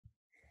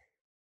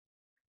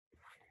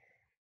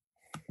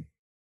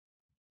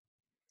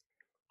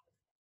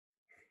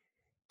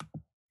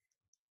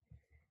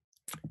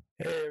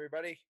Hey,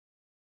 everybody.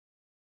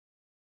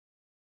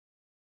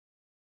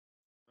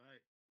 Right.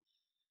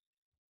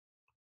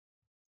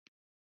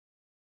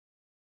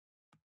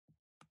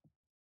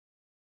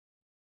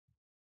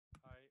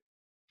 Hi.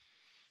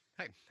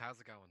 Hey,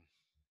 how's it going?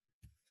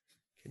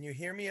 Can you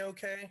hear me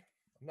okay?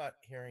 I'm not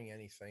hearing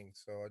anything,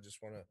 so I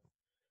just want to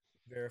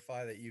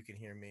verify that you can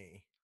hear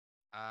me.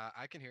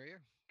 I can hear you.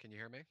 Can you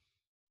hear me?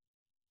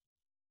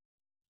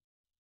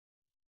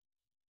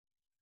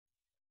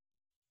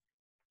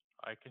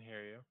 I can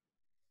hear you.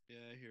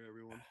 Yeah, I hear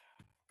everyone.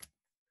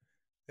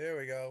 There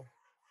we go.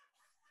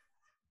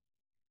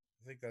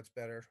 I think that's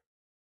better.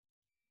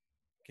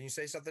 Can you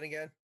say something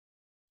again?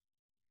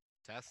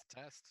 Test,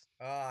 test.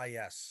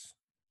 Yes.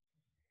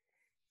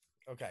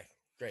 Okay,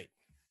 great.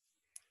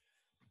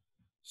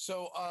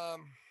 So,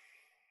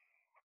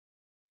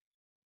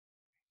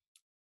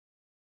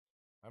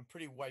 I'm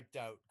pretty wiped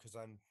out because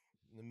I'm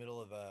in the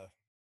middle of I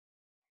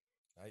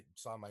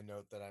saw my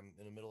note that I'm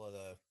in the middle of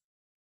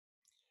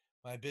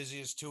my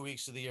busiest 2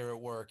 weeks of the year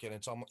at work, and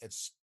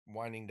it's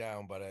winding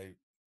down, but I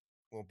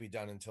won't be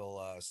done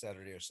until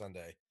Saturday or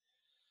Sunday.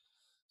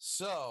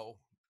 So,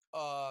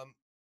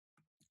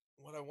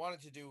 what I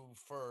wanted to do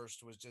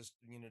first was just,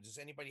 does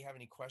anybody have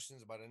any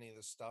questions about any of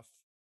the stuff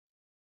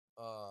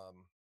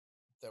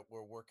that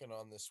we're working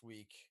on this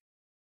week?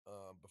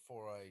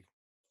 Before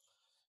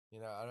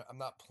I'm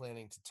not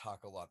planning to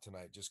talk a lot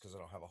tonight just because I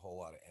don't have a whole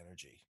lot of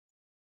energy.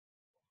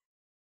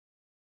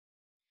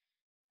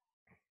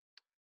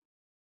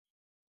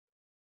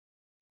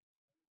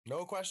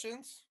 No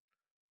questions?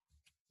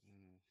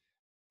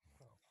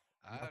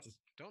 I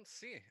don't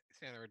see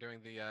that we're doing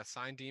the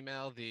signed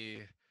email,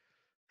 the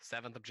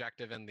seventh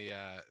objective, and the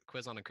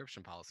quiz on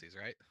encryption policies,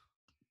 right?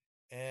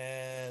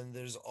 And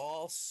there's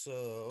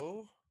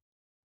also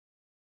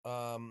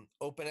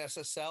Open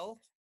SSL.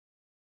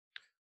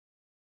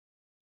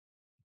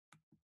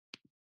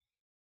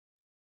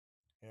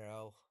 Here,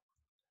 I'll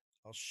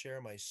share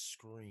my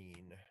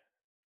screen.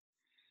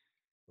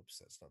 Oops,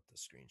 that's not the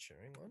screen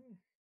sharing one.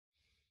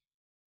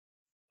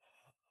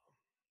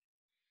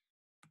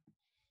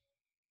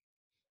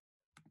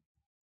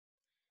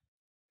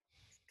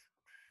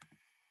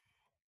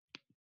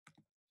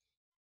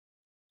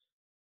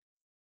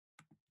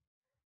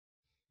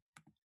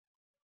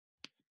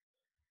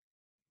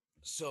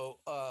 So,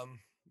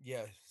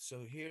 yeah,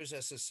 so here's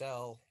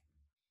SSL.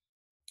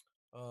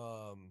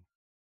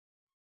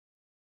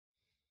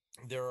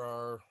 There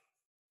are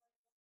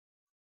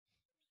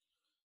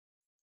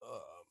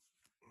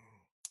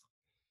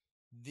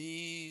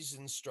these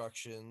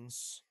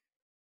instructions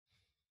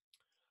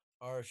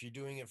are if you're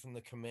doing it from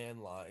the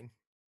command line,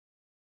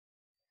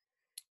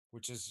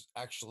 which is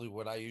actually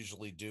what I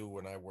usually do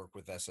when I work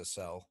with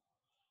SSL.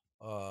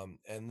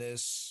 And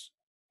there's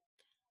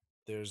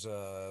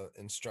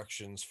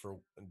instructions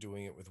for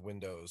doing it with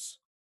Windows.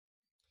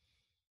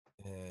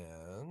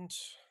 And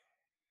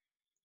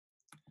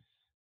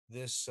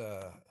this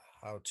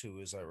how-to,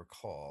 as I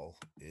recall,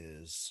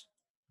 is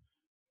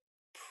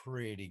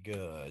pretty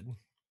good.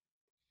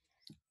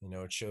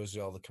 It shows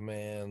you all the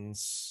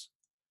commands.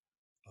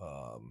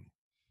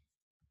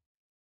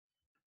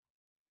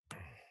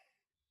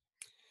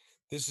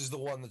 This is the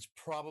one that's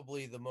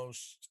probably the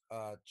most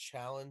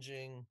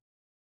challenging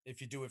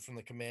if you do it from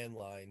the command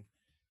line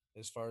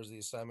as far as the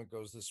assignment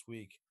goes this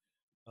week.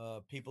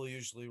 People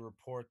usually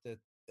report that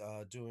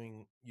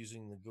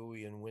using the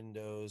GUI in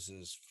Windows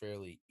is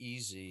fairly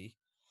easy.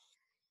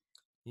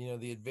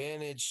 The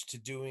advantage to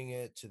doing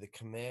it to the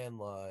command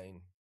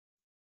line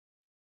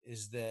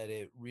is that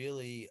it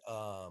really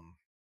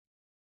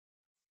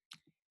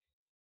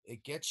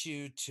it gets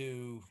you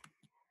to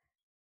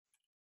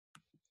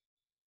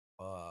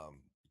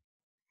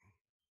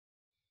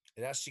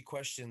it asks you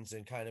questions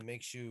and kind of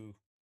makes you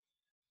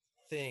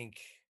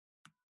think,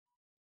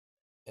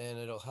 and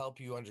it'll help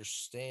you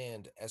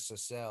understand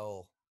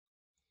SSL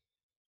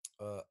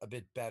a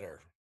bit better.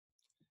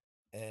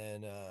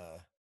 And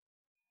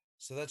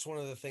so that's one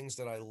of the things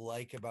that I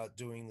like about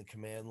doing the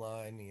command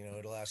line.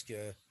 It'll ask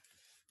you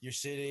your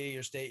city,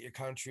 your state, your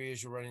country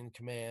as you're running the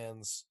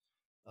commands,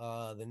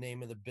 the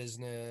name of the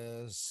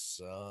business.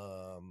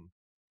 You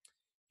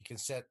can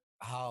set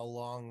how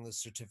long the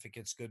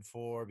certificate's good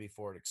for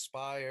before it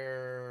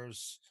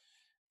expires,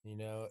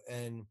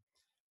 and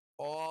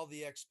all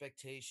the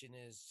expectation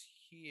is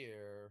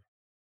here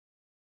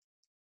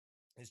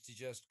is to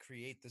just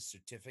create the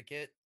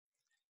certificate.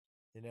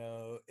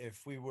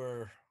 If we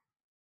were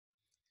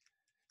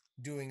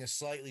doing a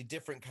slightly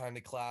different kind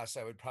of class,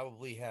 I would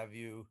probably have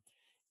you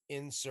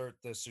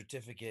insert the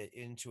certificate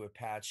into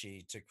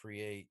Apache to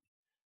create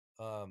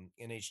an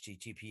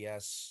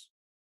HTTPS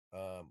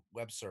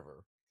web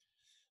server.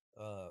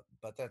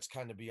 But that's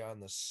kind of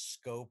beyond the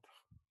scope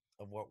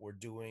of what we're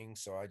doing.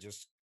 So I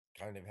just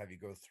kind of have you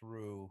go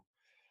through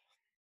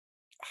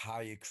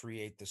how you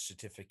create the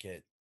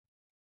certificate.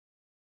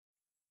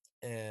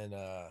 And,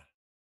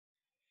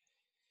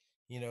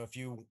 if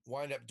you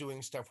wind up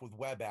doing stuff with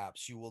web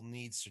apps, you will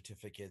need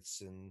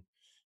certificates, and,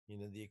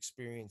 the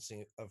experience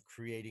of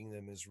creating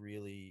them is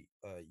really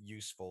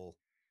useful.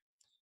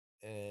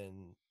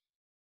 And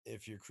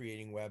if you're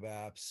creating web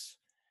apps,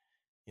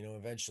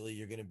 eventually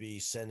you're going to be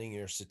sending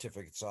your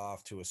certificates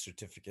off to a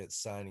certificate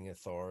signing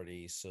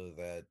authority so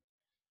that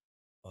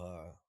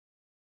uh,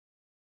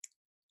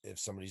 if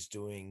somebody's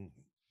doing,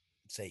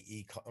 say,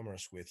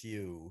 e-commerce with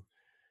you,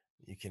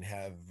 you can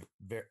have,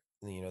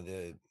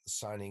 the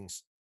signing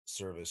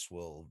service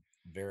will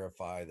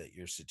verify that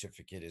your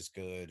certificate is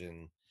good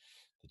and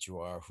that you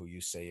are who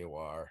you say you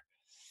are.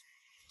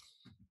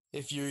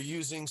 If you're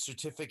using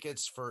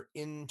certificates for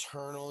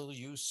internal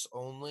use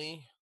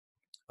only,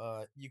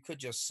 you could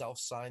just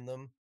self-sign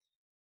them.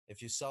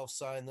 If you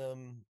self-sign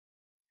them,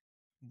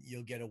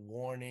 you'll get a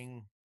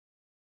warning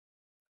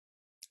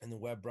in the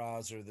web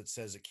browser that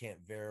says it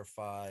can't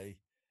verify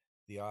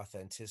the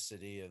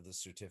authenticity of the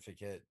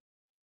certificate.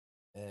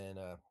 And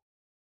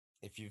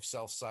if you've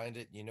self-signed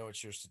it,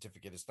 it's your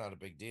certificate. It's not a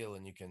big deal,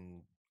 and you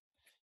can,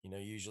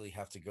 usually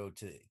have to go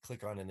to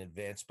click on an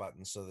advanced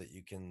button so that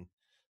you can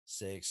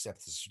say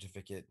accept the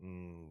certificate,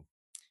 and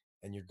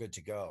you're good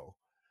to go.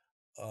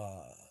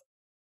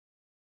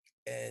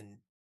 And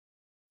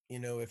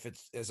if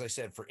it's, as I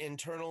said, for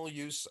internal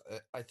use,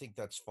 I think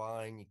that's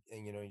fine.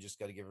 And you just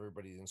got to give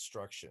everybody the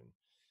instruction.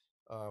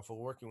 For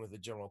working with the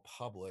general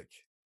public,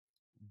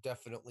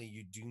 definitely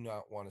you do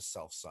not want to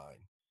self-sign,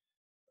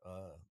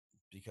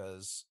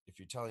 because if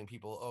you're telling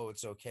people, oh,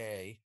 it's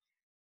okay,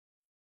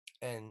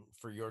 and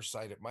for your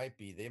site it might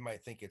be, they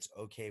might think it's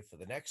okay for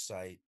the next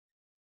site.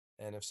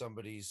 And if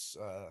somebody's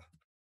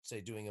say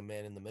doing a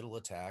man in the middle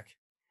attack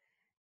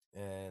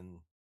and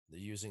they're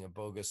using a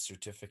bogus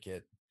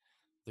certificate,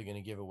 they're going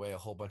to give away a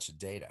whole bunch of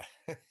data.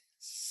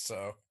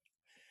 So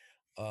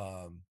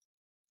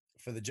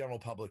for the general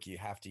public, you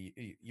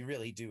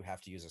really do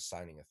have to use a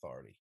signing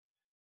authority.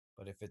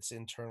 But if it's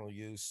internal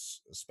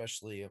use,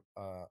 especially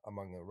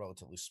among a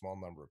relatively small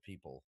number of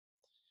people,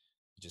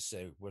 you just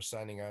say, we're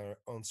signing our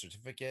own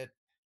certificate.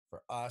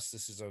 For us,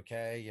 this is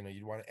okay.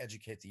 You want to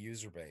educate the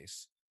user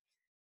base.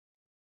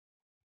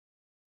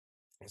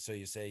 So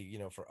you say,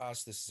 for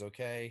us, this is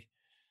okay.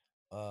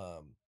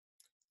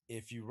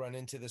 If you run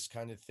into this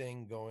kind of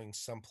thing going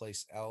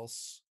someplace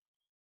else,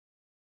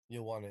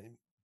 you'll want to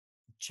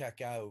check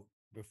out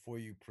before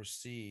you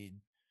proceed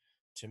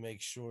to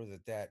make sure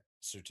that that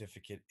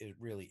certificate, it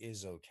really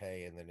is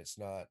okay, and then it's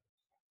not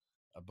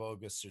a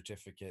bogus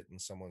certificate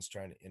and someone's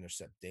trying to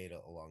intercept data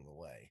along the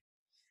way.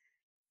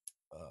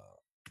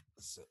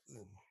 So,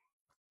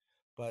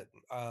 but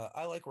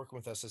I like working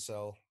with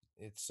SSL.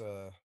 It's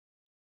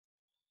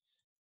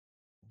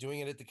doing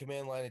it at the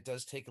command line. It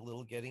does take a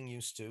little getting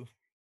used to.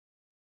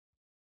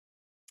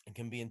 It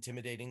can be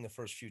intimidating the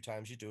first few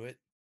times you do it.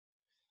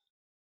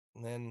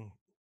 And then,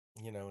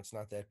 it's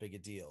not that big a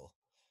deal.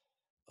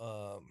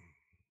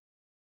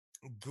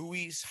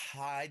 GUIs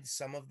hide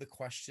some of the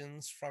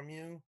questions from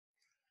you.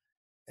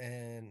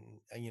 And,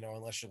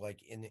 unless you're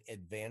like in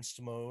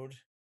advanced mode.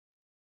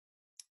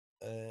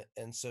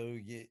 And so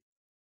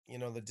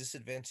the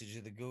disadvantage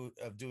of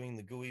of doing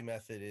the GUI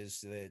method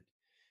is that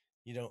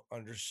you don't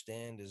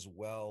understand as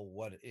well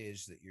what it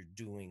is that you're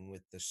doing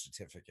with the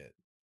certificate.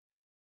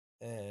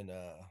 And,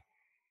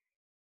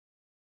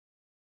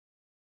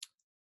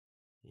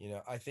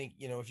 I think,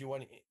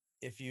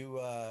 if you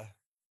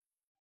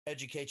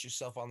educate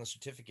yourself on the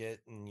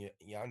certificate and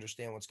you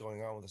understand what's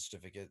going on with the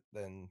certificate,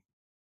 then,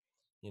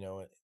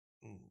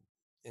 in,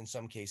 in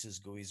some cases,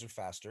 GUIs are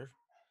faster,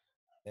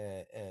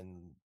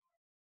 and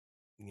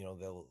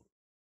they'll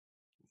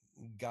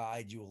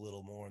guide you a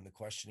little more in the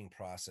questioning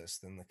process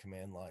than the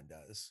command line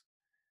does.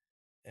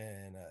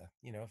 And,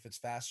 if it's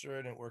faster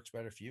and it works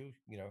better for you,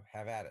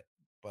 have at it.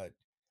 But,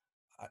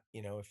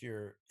 if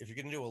you're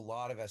going to do a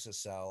lot of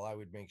SSL, I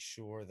would make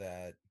sure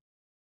that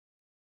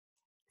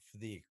for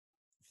the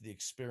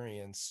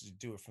experience, you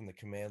do it from the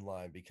command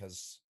line,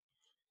 because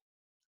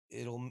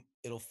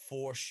it'll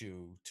force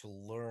you to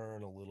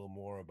learn a little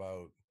more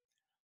about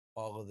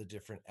all of the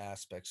different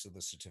aspects of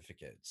the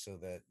certificate, so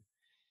that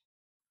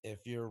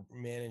if you're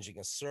managing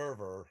a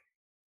server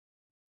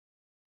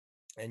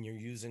and you're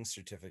using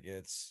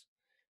certificates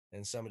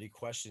and somebody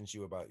questions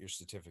you about your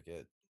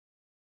certificate,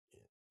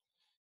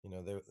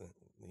 they're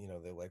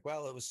they're like,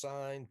 well, it was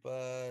signed,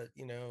 but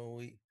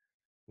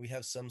we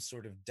have some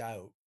sort of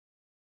doubt,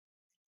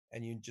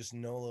 and you just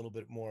know a little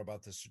bit more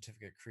about the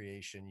certificate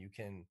creation, you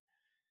can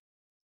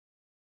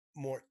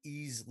more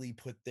easily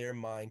put their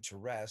mind to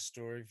rest.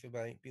 Or if you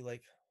might be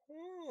like,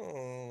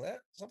 oh, that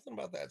something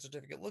about that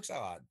certificate looks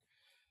odd,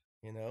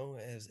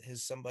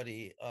 has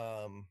somebody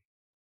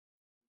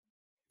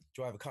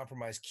do I have a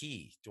compromised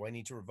key? Do I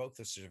need to revoke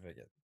the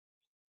certificate?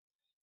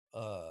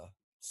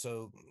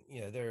 So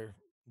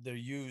they're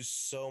used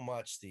so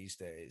much these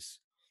days.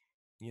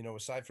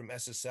 Aside from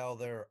SSL,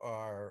 there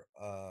are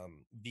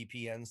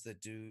VPNs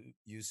that do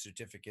use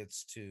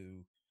certificates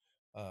to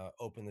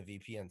open the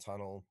VPN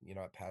tunnel. You're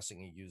not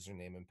passing a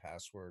username and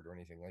password or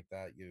anything like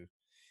that. You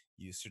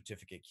use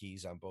certificate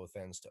keys on both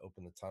ends to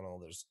open the tunnel.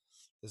 There's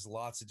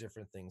lots of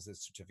different things that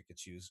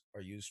certificates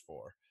are used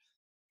for.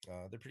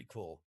 They're pretty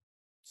cool.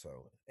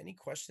 So, any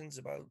questions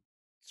about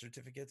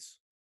certificates?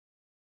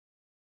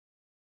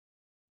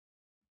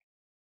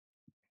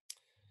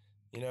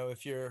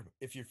 if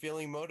you're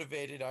feeling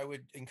motivated, I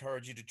would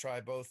encourage you to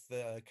try both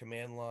the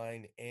command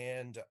line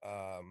and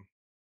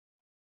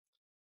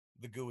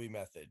the GUI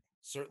method.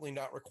 Certainly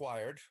not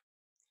required.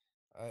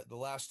 The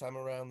last time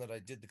around that I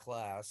did the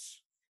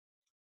class,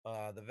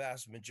 the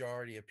vast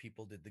majority of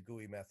people did the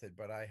GUI method,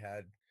 but I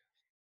had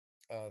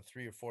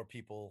 3 or 4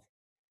 people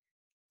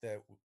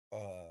that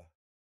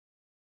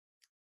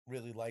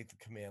really liked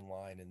the command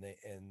line, and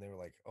they were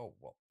like, "Oh,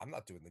 well, I'm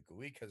not doing the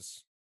GUI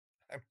because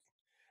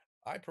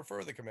I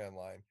prefer the command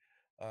line."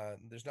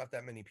 There's not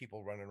that many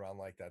people running around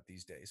like that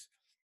these days,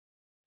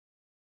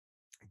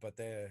 but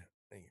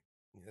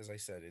as I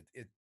said,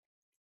 it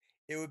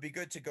would be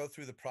good to go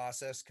through the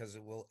process because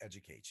it will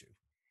educate you.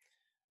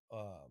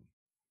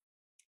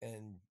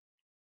 And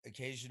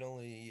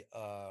occasionally,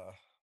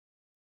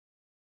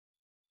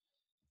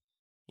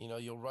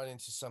 you'll run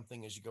into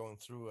something as you're going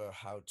through a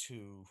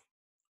how-to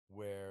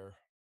where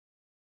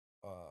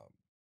um,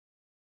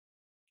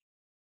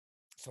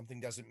 something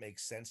doesn't make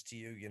sense to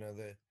you.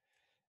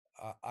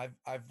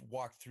 I've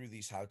walked through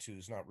these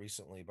how-tos, not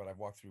recently, but I've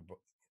walked through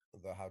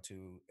the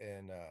how-to,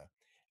 and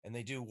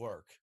they do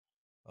work.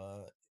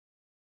 Uh,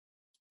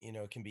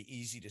 it can be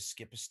easy to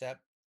skip a step,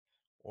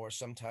 or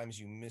sometimes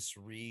you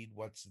misread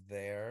what's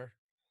there.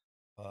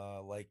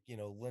 Like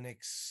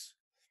Linux,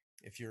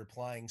 if you're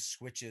applying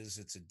switches,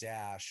 it's a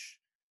dash,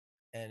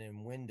 and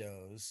in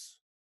Windows,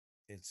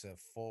 it's a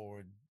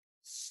forward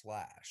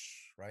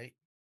slash, right?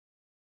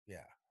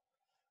 Yeah.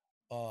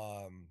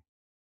 Um,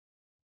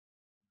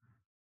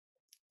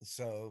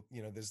 so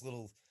there's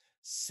little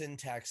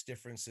syntax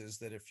differences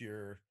that if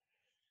you're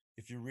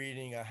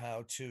reading a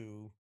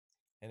how-to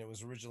and it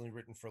was originally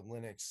written for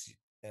Linux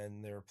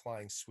and they're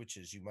applying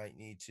switches, you might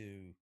need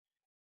to,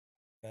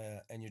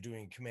 and you're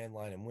doing command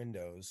line in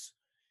Windows,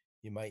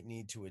 you might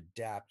need to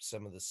adapt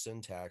some of the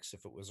syntax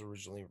if it was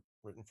originally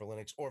written for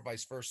Linux, or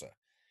vice versa.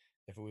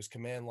 If it was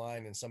command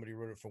line and somebody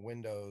wrote it for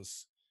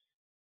Windows,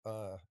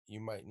 you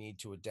might need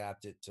to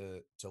adapt it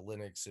to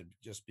Linux, and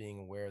just being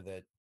aware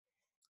that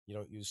you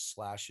don't use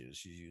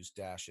slashes, you use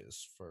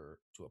dashes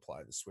to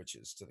apply the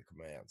switches to the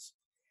commands.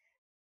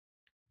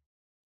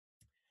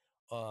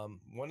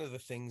 One of the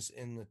things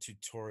in the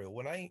tutorial,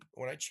 when I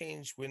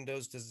change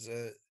Windows, does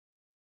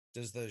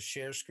the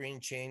share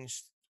screen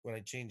change when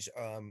I change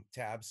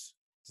tabs?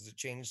 Does it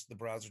change the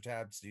browser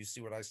tabs? Do you see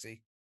what I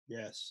see?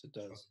 Yes, it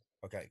does.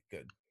 Okay,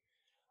 good.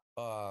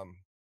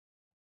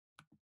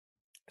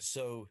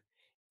 So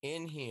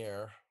in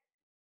here,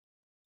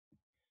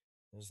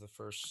 there's the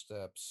first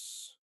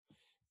steps.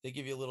 They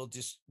give you a little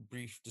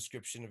brief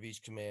description of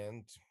each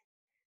command.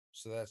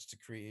 So that's to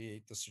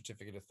create the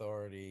certificate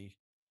authority,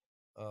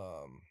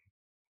 the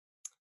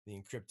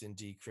encrypt and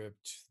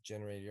decrypt,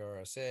 generate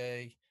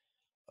RSA.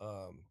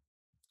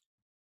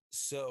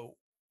 So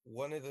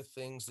one of the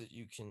things that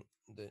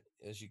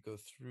as you go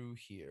through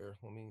here,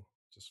 let me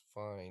just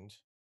find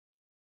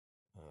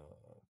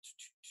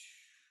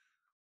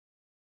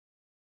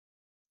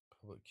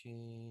public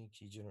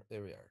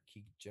there we are,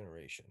 key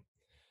generation.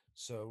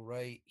 So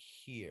right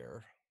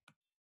here,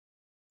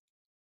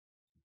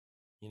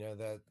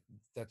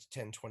 that's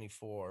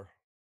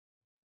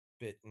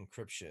 1024-bit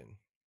encryption.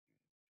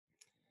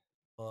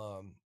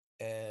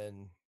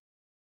 And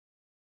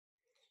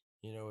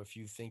if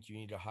you think you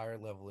need a higher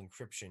level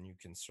encryption, you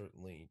can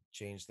certainly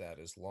change that,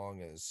 as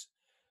long as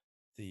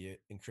the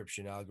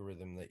encryption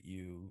algorithm that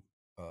you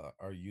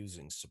are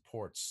using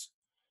supports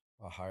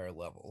a higher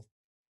level.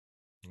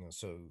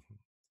 So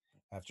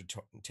after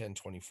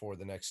 1024,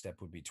 the next step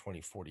would be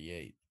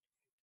 2048.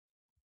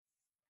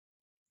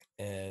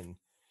 And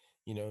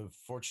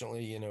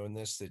fortunately, in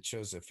this, it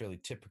shows a fairly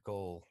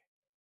typical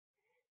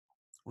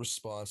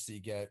response that you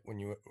get when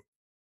you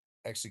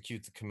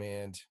execute the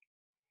command.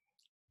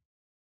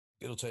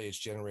 It'll tell you it's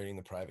generating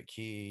the private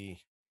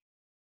key.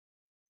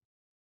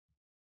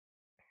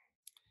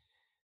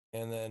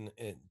 And then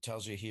it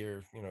tells you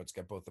here, it's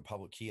got both the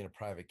public key and a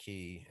private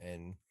key.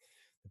 And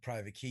the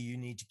private key you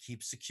need to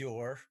keep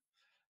secure.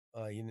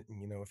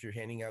 If you're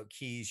handing out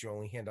keys, you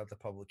only hand out the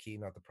public key,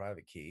 not the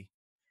private key.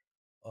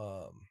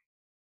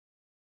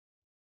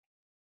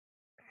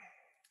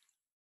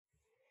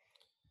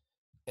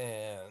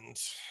 And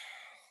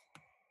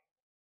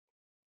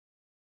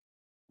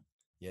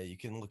yeah, you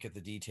can look at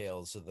the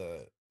details of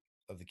the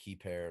key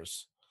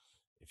pairs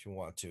if you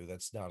want to.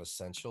 That's not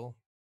essential.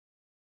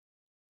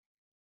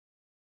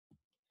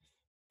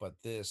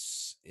 But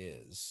this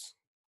is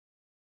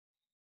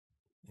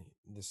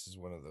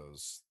one of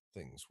those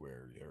things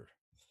where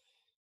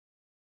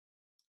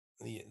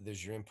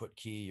there's your input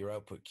key, your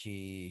output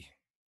key,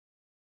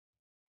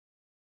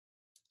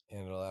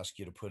 and it'll ask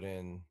you to put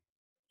in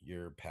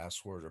your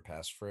password or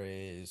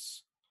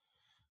passphrase.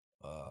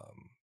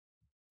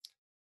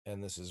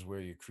 And this is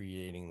where you're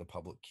creating the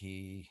public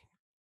key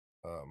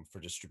for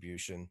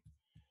distribution,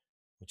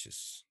 which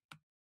is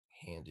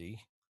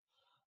handy.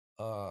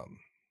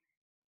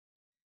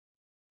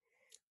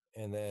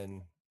 And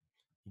then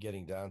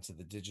getting down to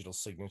the digital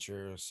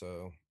signature.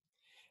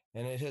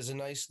 And it has a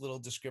nice little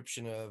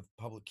description of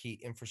public key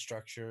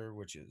infrastructure,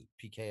 which is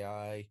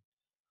PKI.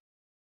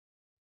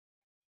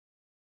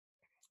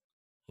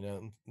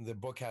 The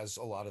book has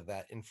a lot of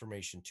that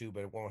information too,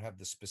 but it won't have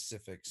the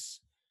specifics.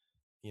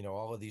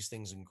 All of these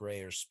things in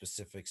gray are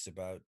specifics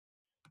about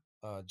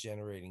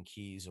generating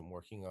keys and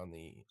working on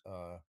the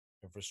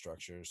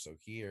infrastructure. So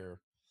here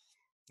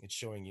it's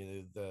showing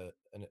you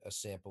a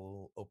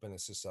sample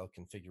OpenSSL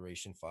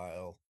configuration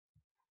file.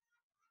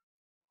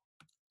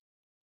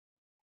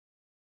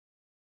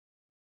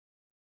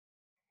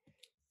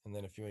 And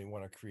then if you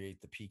want to create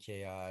the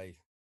PKI,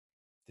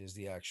 there's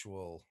the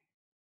actual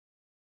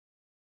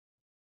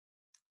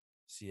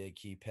CA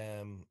key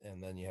PEM,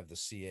 and then you have the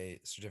CA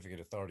certificate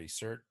authority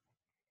cert.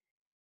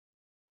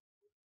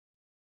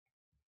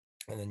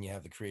 And then you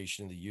have the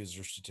creation of the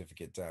user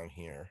certificate down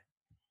here.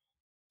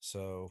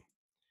 So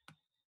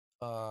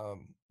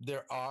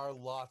there are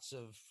lots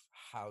of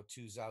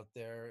how-tos out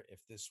there. If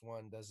this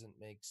one doesn't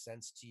make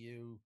sense to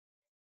you,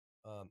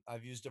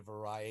 I've used a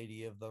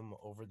variety of them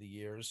over the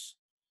years.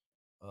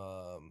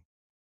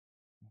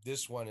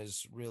 This one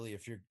is really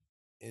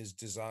is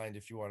designed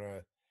if you want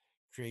to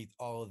create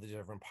all of the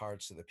different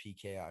parts of the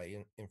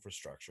PKI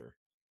infrastructure.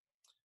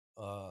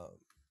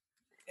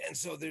 And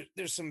so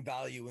there's some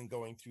value in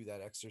going through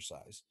that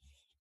exercise.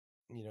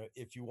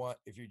 If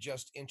you're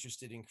just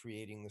interested in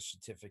creating the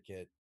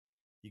certificate,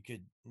 you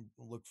could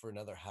look for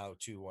another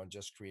how-to on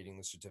just creating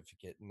the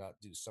certificate and not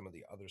do some of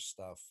the other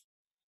stuff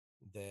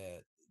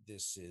that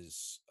this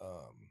is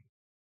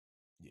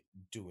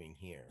doing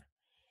here.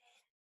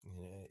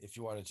 If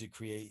you wanted to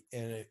create,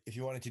 and if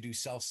you wanted to do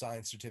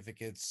self-signed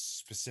certificates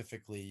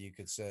specifically, you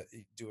could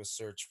do a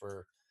search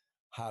for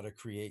how to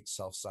create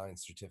self-signed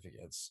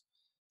certificates.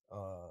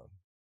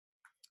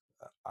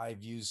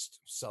 I've used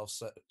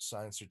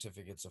self-signed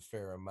certificates a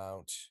fair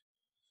amount.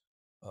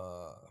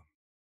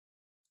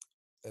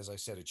 As I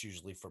said, it's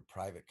usually for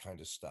private kind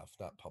of stuff,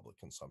 not public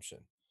consumption.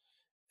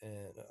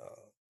 And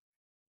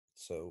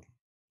so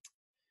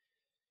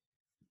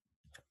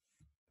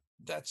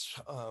that's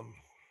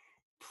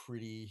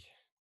pretty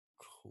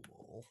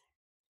cool.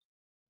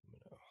 I'm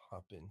going to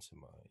hop into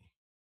my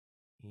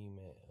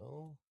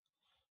email,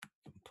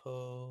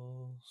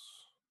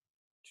 compose.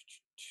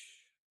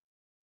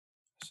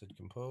 I said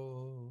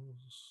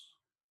compose.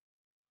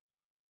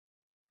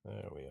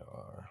 There we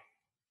are.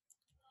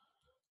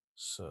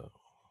 So,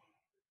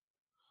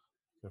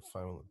 gotta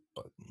find the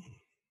button.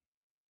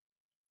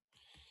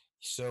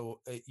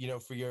 So, there's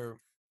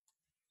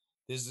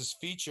this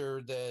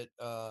feature that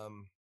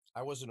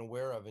I wasn't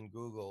aware of in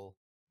Google.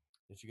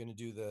 If you're going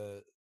to do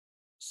the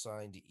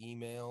signed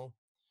email,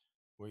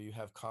 where you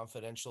have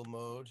confidential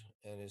mode,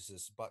 and there's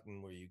this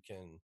button where you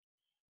can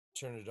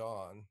turn it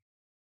on.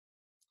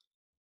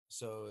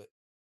 So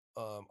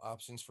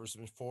options for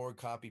submit, forward,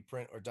 copy,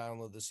 print, or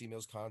download this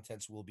email's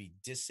contents will be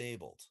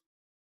disabled.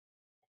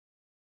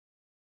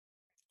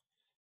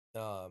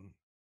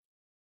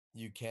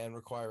 You can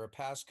require a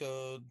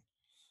passcode.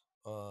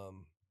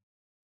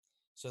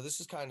 So this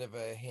is kind of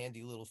a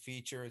handy little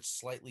feature. It's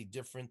slightly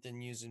different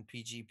than using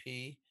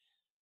PGP.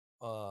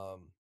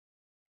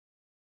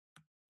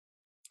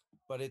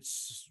 But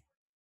it's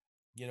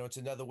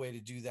another way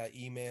to do that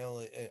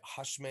email.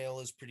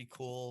 Hushmail is pretty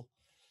cool.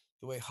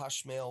 The way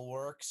Hushmail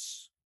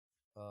works.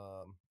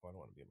 I don't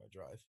want to be in my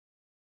drive.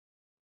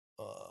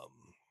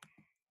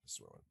 This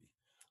is where I want to be.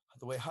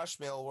 The way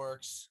Hushmail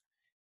works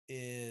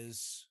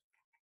is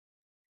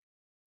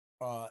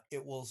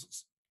it will,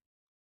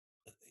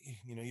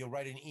 you'll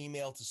write an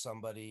email to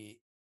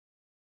somebody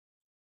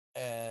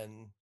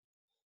and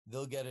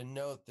they'll get a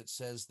note that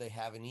says they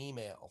have an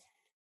email,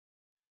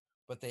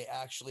 but they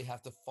actually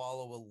have to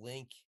follow a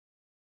link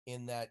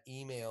in that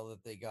email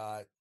that they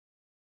got,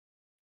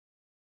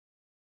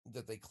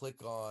 that they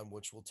click on,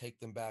 which will take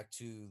them back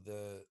to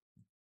the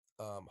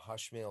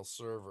Hushmail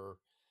server,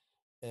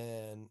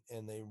 and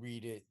they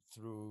read it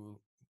through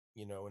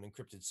an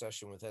encrypted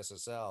session with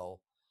SSL,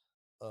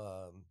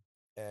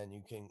 and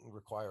you can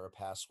require a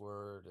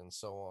password and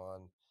so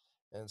on.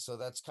 And so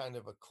that's kind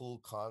of a cool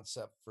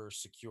concept for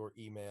secure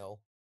email.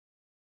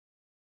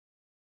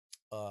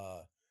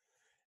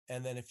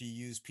 And then if you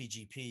use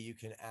PGP, you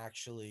can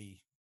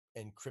actually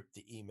encrypt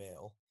the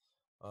email.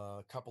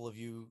 A couple of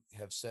you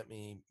have sent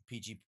me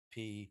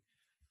PGP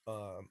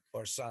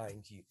or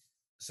signed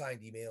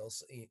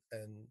emails,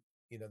 and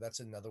that's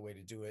another way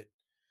to do it.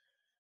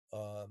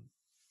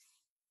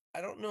 I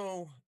don't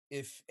know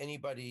if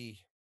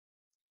anybody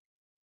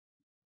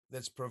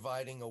that's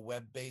providing a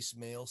web-based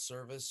mail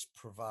service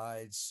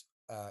provides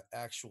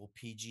actual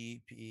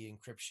PGP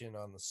encryption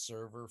on the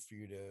server for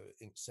you to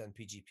send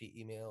PGP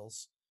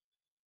emails.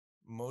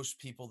 Most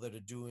people that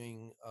are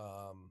doing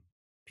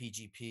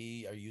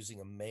PGP are using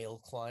a mail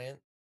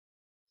client.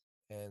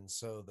 And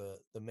so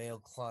the mail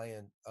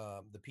client,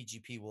 the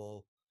PGP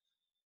will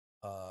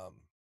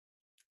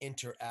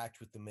interact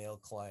with the mail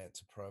client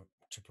to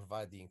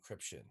provide the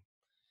encryption.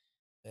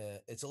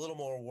 It's a little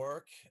more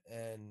work,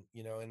 and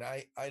and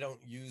I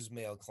don't use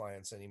mail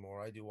clients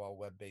anymore. I do all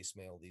web-based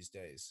mail these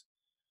days.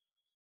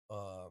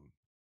 But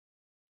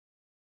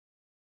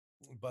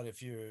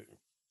if you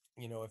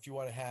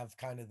want to have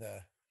kind of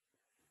the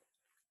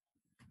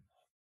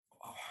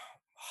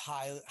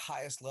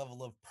highest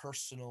level of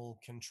personal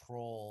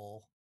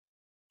control,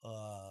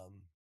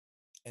 um,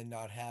 and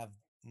not have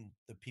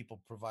the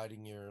people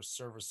providing your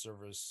service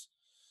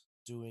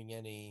doing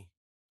any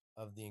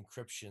of the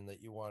encryption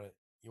that you want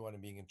to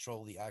be in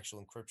control of the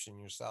actual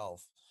encryption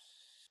yourself.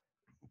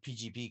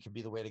 PGP could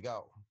be the way to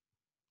go.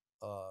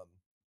 Um,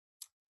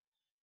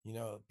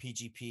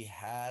 PGP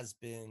has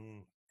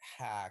been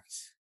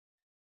hacked,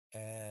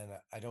 and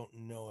I don't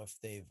know if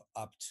they've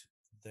upped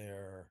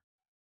their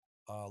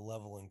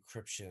level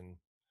encryption.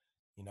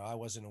 I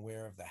wasn't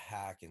aware of the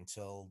hack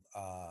until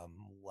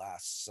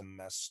last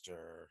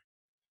semester,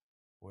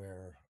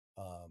 where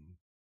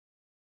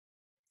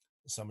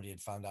somebody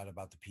had found out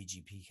about the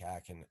PGP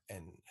hack and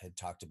had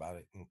talked about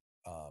it in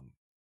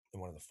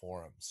one of the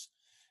forums,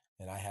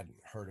 and I hadn't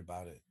heard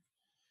about it.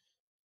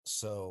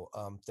 So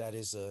that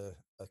is a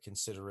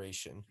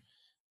consideration.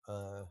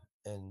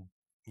 And,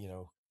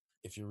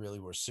 if you really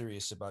were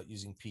serious about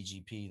using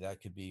PGP, that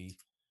could be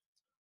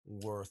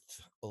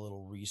worth a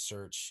little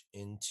research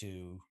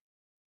into.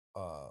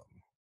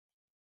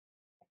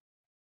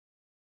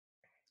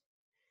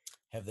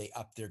 Have they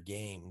upped their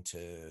game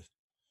to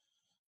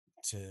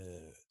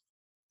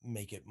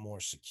make it more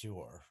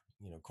secure?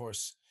 Of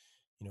course,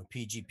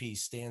 PGP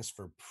stands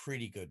for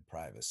pretty good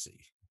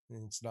privacy.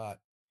 It's not,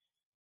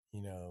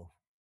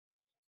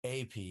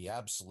 AP,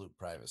 absolute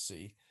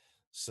privacy.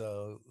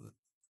 So,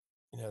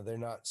 they're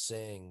not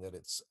saying that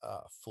it's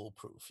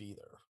foolproof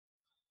either.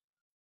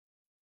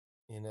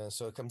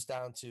 So it comes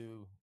down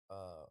to,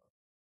 uh,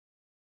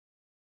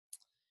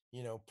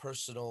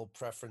 personal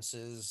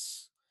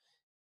preferences.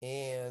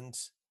 And,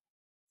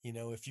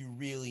 if you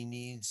really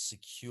need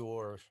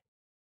secure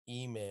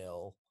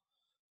email,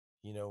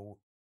 you know,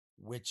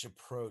 which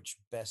approach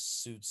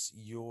best suits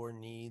your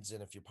needs.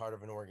 And if you're part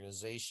of an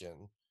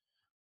organization,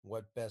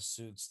 what best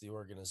suits the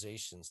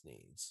organization's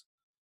needs.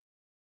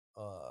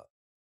 Uh,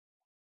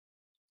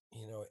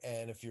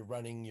 and if you're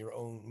running your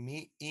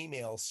own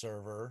email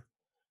server,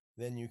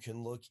 then you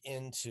can look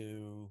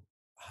into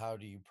how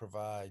do you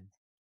provide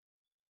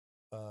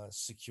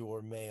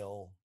secure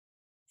mail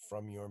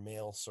from your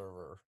mail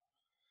server.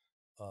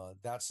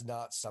 That's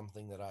not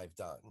something that I've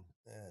done.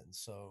 And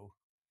so,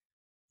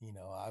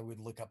 I would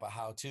look up a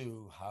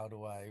how-to. How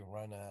do I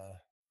run a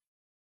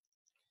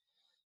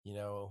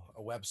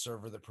web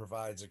server that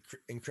provides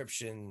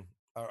encryption,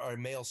 or a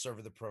mail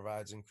server that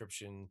provides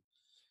encryption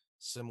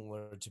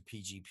similar to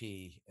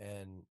PGP?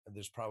 And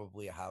there's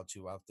probably a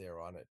how-to out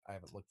there on it. I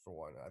haven't looked for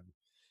one. I've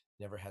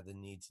never had the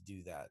need to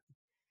do that.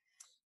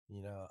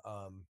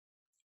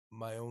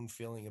 My own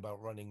feeling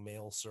about running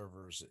mail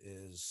servers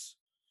is,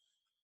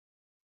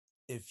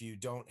 if you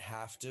don't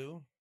have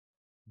to,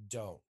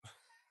 don't.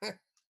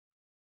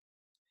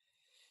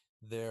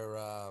 They're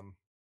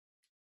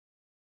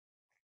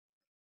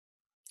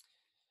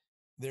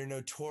they're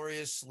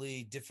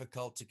notoriously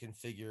difficult to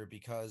configure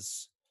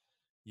because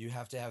you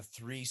have to have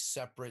 3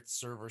 separate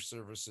server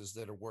services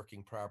that are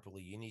working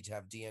properly. You need to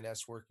have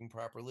DNS working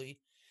properly.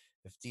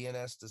 If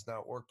DNS does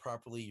not work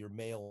properly, your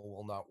mail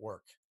will not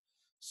work.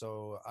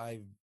 So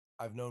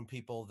I've known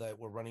people that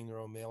were running their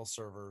own mail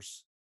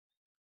servers,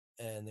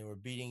 and they were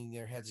beating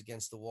their heads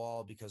against the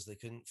wall because they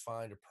couldn't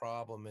find a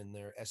problem in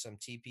their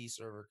SMTP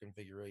server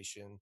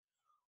configuration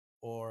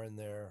or in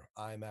their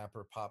IMAP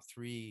or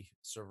POP3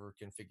 server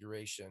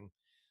configuration.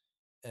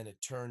 And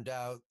it turned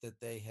out that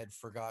they had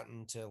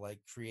forgotten to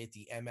create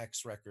the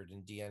MX record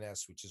in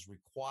DNS, which is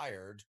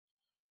required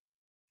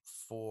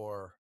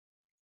for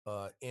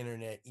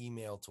internet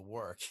email to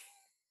work.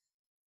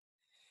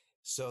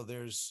 So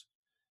there's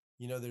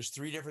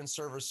 3 different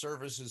server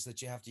services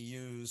that you have to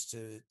use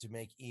to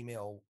make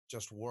email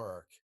just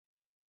work.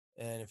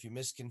 And if you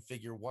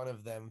misconfigure one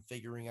of them,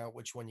 figuring out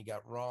which one you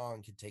got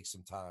wrong could take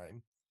some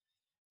time.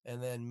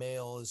 And then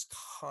mail is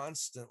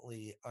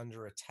constantly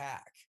under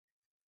attack.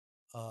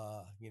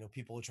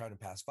 People are trying to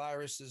pass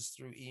viruses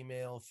through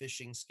email,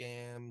 phishing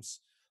scams,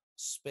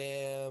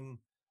 spam.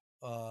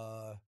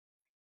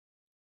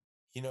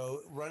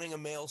 Running a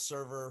mail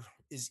server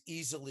is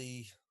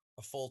easily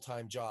a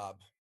full-time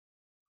job,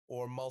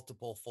 or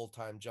multiple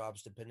full-time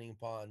jobs, depending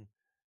upon,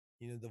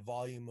 the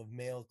volume of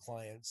mail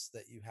clients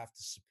that you have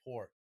to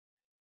support.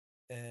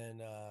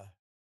 And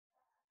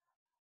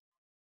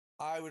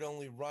I would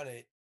only run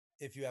it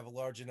if you have a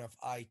large enough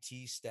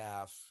IT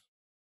staff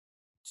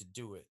to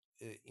do it.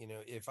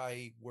 If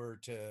I were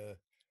to,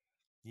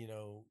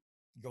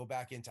 go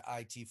back into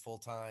IT full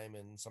time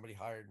and somebody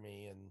hired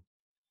me, and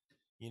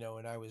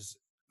I was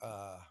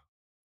a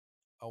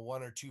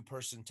 1 or 2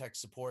 person tech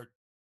support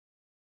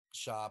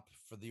shop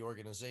for the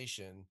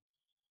organization.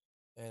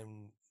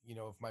 And,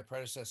 if my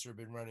predecessor had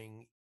been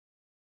running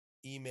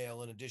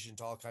email in addition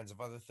to all kinds of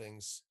other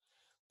things,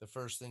 the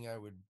first thing I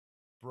would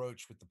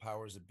broach with the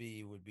powers that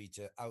be would be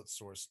to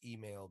outsource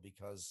email,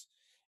 because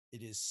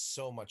it is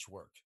so much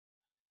work.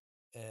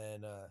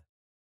 And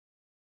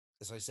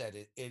as I said,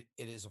 it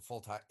is a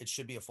full-time, it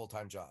should be a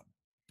full-time job.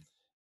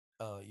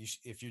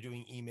 If you're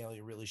doing email,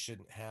 you really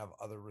shouldn't have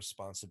other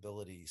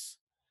responsibilities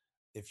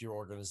if your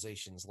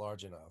organization's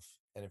large enough.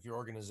 And if your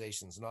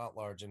organization's not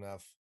large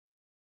enough,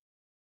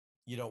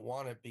 you don't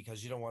want it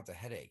because you don't want the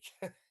headache.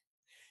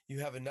 You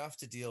have enough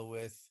to deal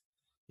with.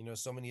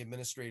 So many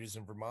administrators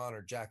in Vermont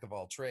are jack of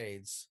all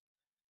trades.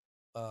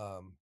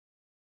 And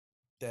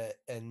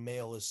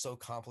mail is so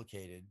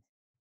complicated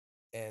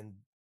and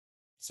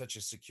such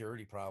a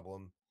security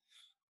problem.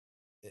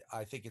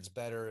 I think it's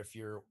better if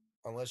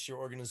unless your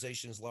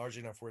organization is large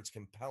enough where it's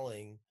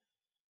compelling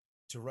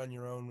to run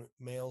your own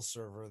mail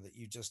server, that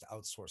you just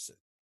outsource it.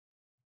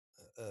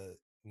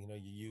 You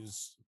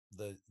use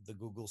the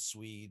Google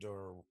suite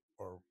or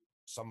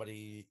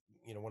somebody,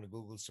 one of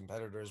Google's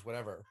competitors,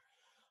 whatever,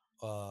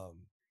 because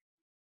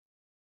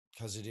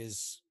it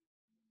is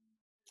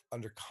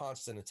under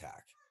constant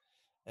attack,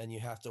 and you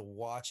have to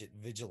watch it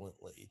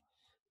vigilantly.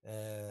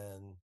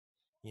 And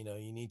you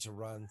need to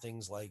run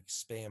things like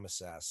spam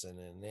assassin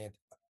and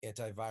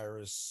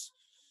antivirus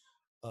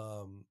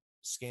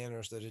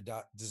scanners that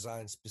are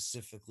designed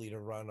specifically to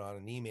run on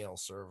an email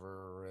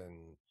server.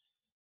 And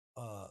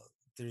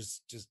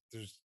there's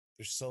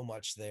so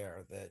much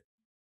there that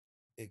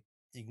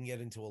you can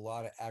get into a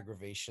lot of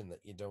aggravation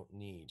that you don't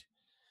need.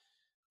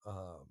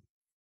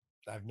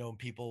 I've known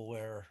people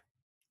where,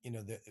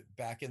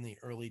 back in the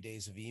early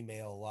days of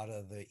email, a lot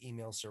of the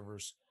email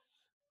servers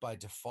by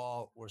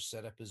default were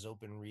set up as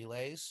open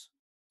relays,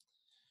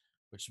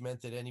 which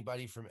meant that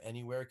anybody from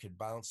anywhere could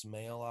bounce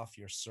mail off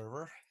your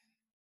server.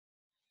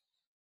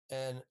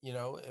 And,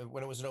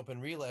 when it was an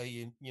open relay,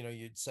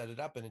 you'd set it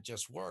up and it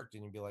just worked,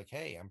 and you'd be like,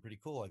 hey, I'm pretty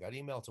cool. I got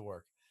email to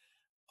work.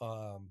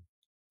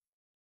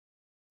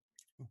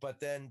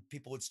 But then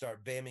people would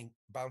start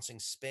bouncing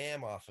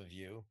spam off of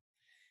you.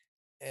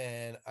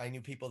 And I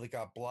knew people that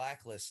got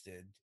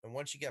blacklisted. And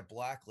once you get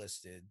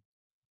blacklisted,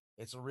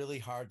 it's really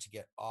hard to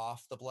get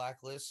off the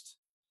blacklist.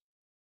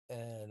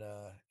 And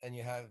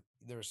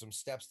there are some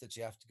steps that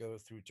you have to go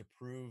through to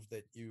prove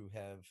that you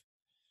have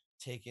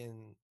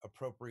taken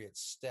appropriate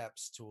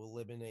steps to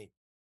eliminate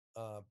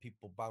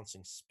people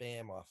bouncing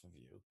spam off of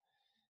you.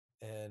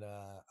 And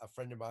a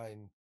friend of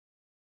mine,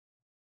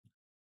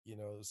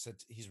 said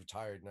he's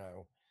retired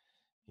now.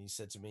 He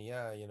said to me,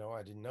 yeah, I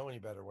didn't know any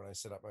better when I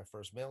set up my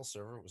first mail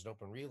server. It was an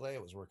open relay.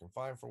 It was working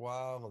fine for a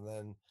while. And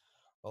then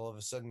all of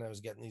a sudden I was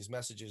getting these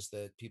messages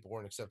that people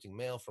weren't accepting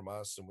mail from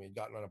us, and we had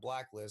gotten on a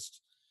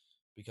blacklist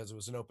because it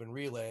was an open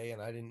relay,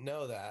 and I didn't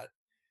know that.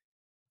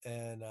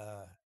 And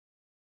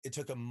it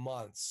took him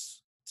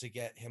months to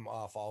get him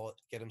off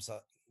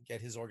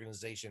get his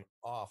organization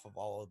off of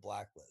all of the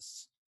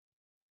blacklists.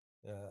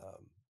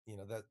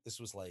 That this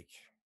was like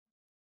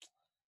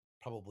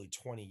probably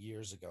 20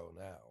 years ago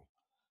now.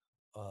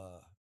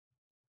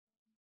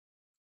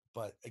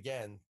 But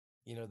again,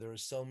 there are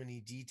so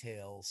many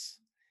details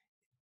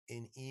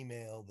in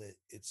email that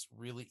it's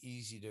really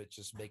easy to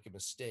just make a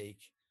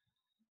mistake.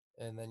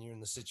 And then you're in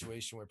the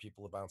situation where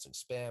people are bouncing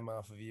spam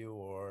off of you,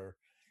 or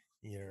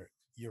you're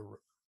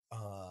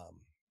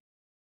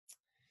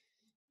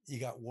you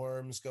got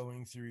worms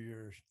going through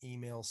your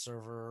email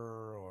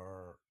server,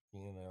 or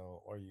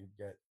you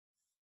get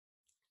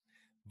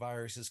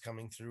viruses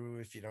coming through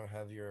if you don't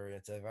have your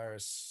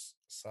antivirus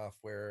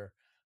software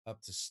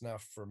up to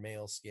snuff for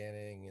mail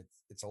scanning.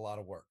 It's a lot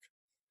of work.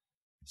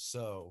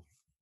 So,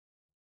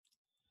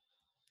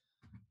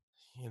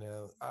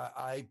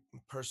 I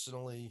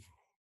personally,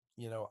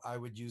 I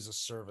would use a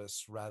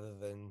service rather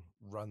than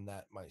run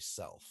that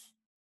myself.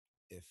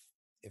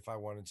 If I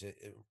wanted to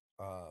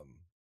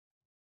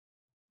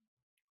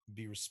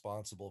be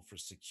responsible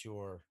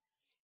for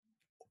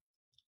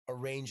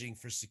arranging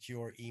for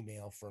secure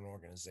email for an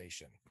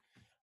organization,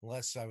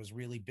 unless I was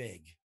really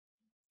big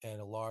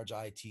and a large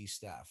IT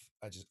staff,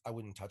 I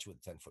wouldn't touch it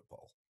with a 10-foot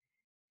pole.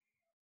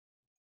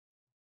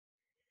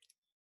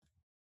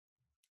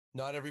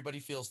 Not everybody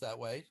feels that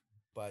way,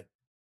 but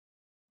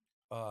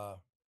I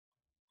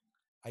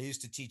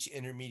used to teach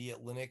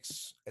intermediate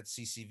Linux at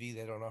CCV.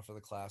 They don't offer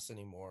the class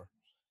anymore.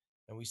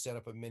 And we set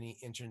up a mini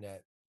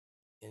internet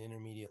in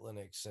intermediate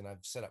Linux, and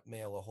I've set up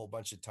mail a whole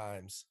bunch of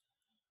times.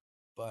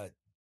 But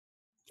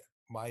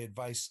my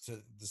advice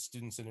to the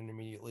students in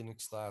intermediate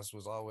Linux class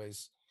was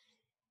always,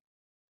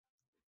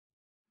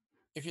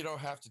 if you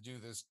don't have to do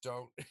this,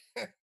 don't.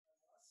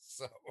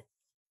 So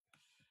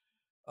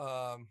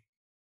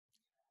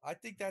I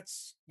think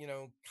that's,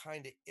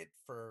 kind of it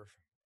for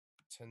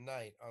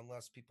tonight,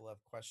 unless people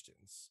have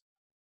questions.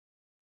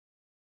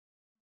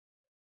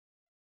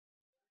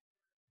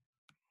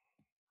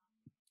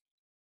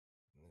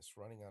 And this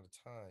running out of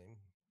time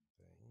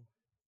thing.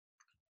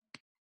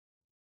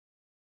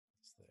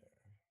 It's there.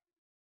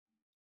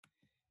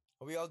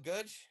 Are we all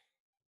good?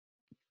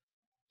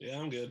 Yeah,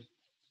 I'm good.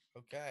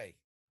 Okay.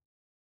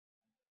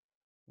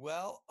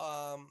 Well,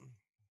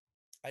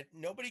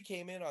 nobody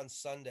came in on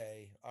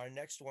Sunday. Our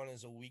next one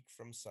is a week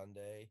from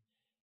Sunday.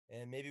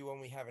 And maybe when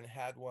we haven't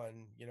had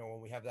one,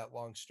 when we have that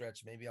long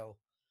stretch, maybe I'll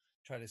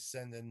try to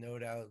send a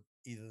note out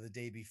either the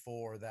day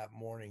before or that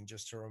morning,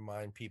 just to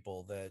remind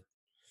people that,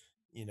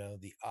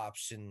 the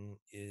option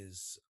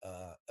is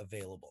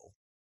available.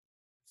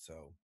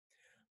 So,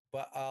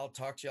 but I'll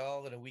talk to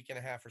y'all in a week and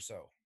a half or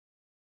so.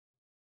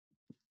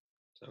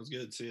 Sounds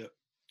good. See ya.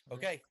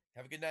 Okay.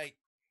 Have a good night.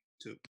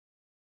 Too.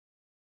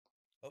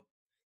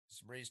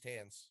 Some raised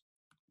hands.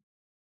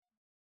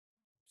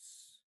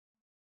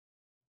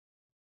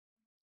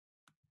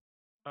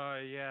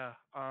 Yeah.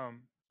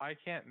 I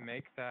can't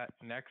make that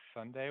next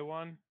Sunday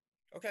one.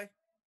 Okay.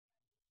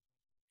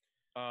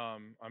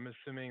 I'm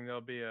assuming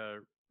there'll be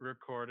a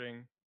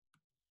recording.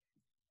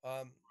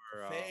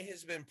 Faye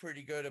has been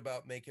pretty good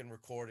about making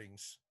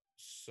recordings.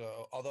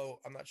 So, although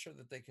I'm not sure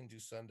that they can do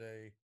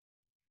Sunday.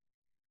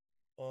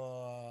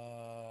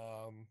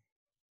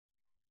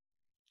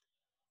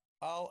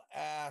 I'll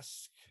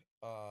ask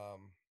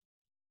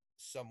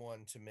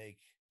someone to make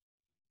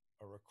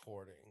a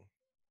recording.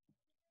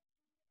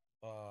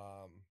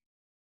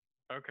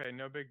 Okay,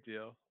 no big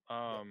deal.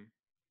 I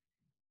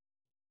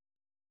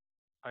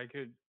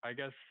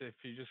guess if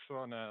you just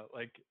wanna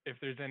like, if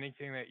there's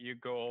anything that you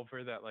go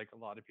over that like a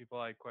lot of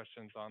people had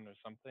questions on or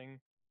something.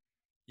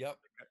 Yep.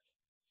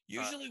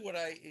 Usually what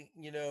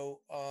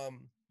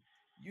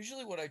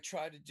usually what I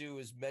try to do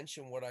is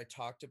mention what I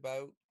talked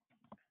about,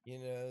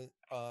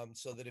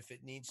 so that if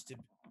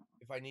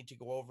I need to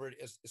go over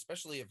it,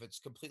 especially if it's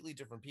completely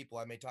different people,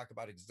 I may talk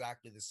about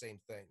exactly the same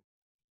thing.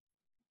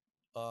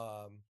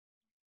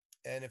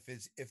 And if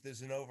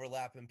there's an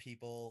overlap in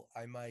people,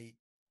 I might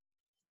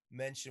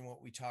mention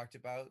what we talked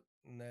about,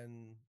 and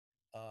then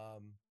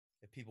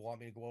if people want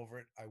me to go over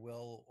it, I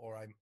will, or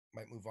I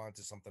might move on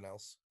to something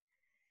else.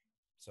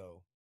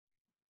 So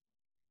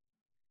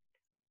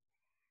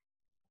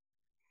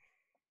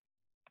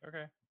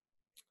Okay.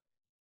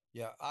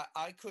 yeah,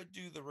 I could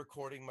do the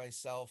recording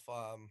myself.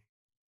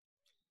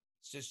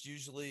 It's just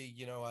usually,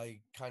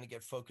 I kind of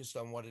get focused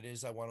on what it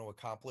is I want to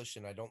accomplish,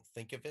 and I don't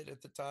think of it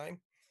at the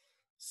time.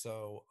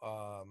 So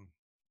I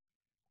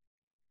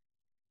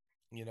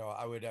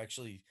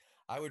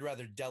would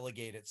rather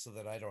delegate it so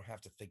that I don't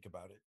have to think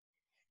about it.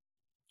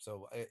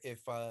 So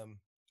if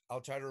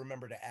I'll try to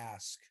remember to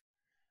ask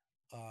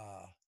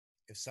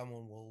if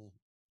someone will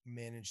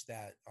manage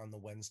that on the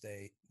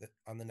Wednesday,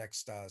 on the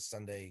next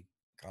Sunday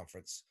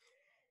conference.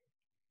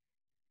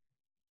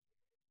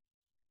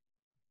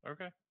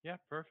 Okay. Yeah,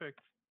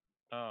 perfect.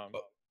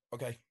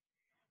 Okay.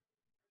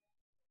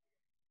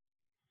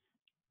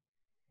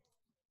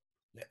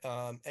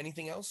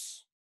 Anything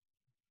else?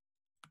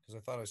 Because I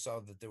thought I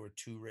saw that there were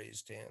 2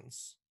 raised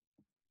hands.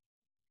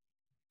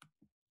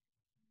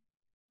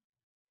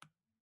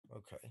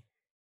 Okay.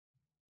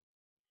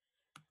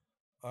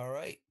 All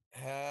right.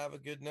 Have a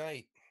good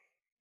night.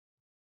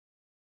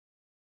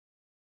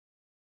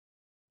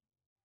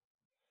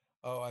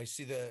 Oh, I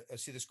see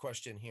this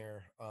question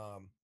here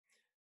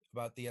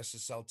about the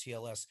SSL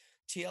TLS.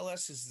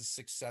 TLS is the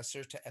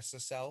successor to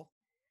SSL.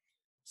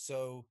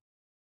 So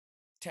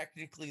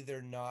technically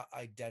they're not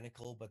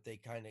identical, but they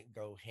kind of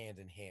go hand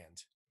in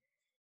hand.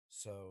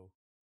 So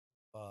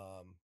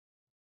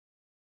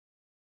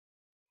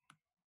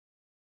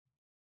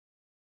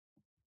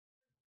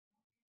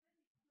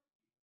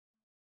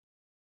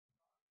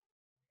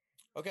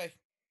okay.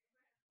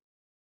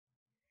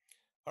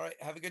 All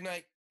right. Have a good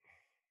night.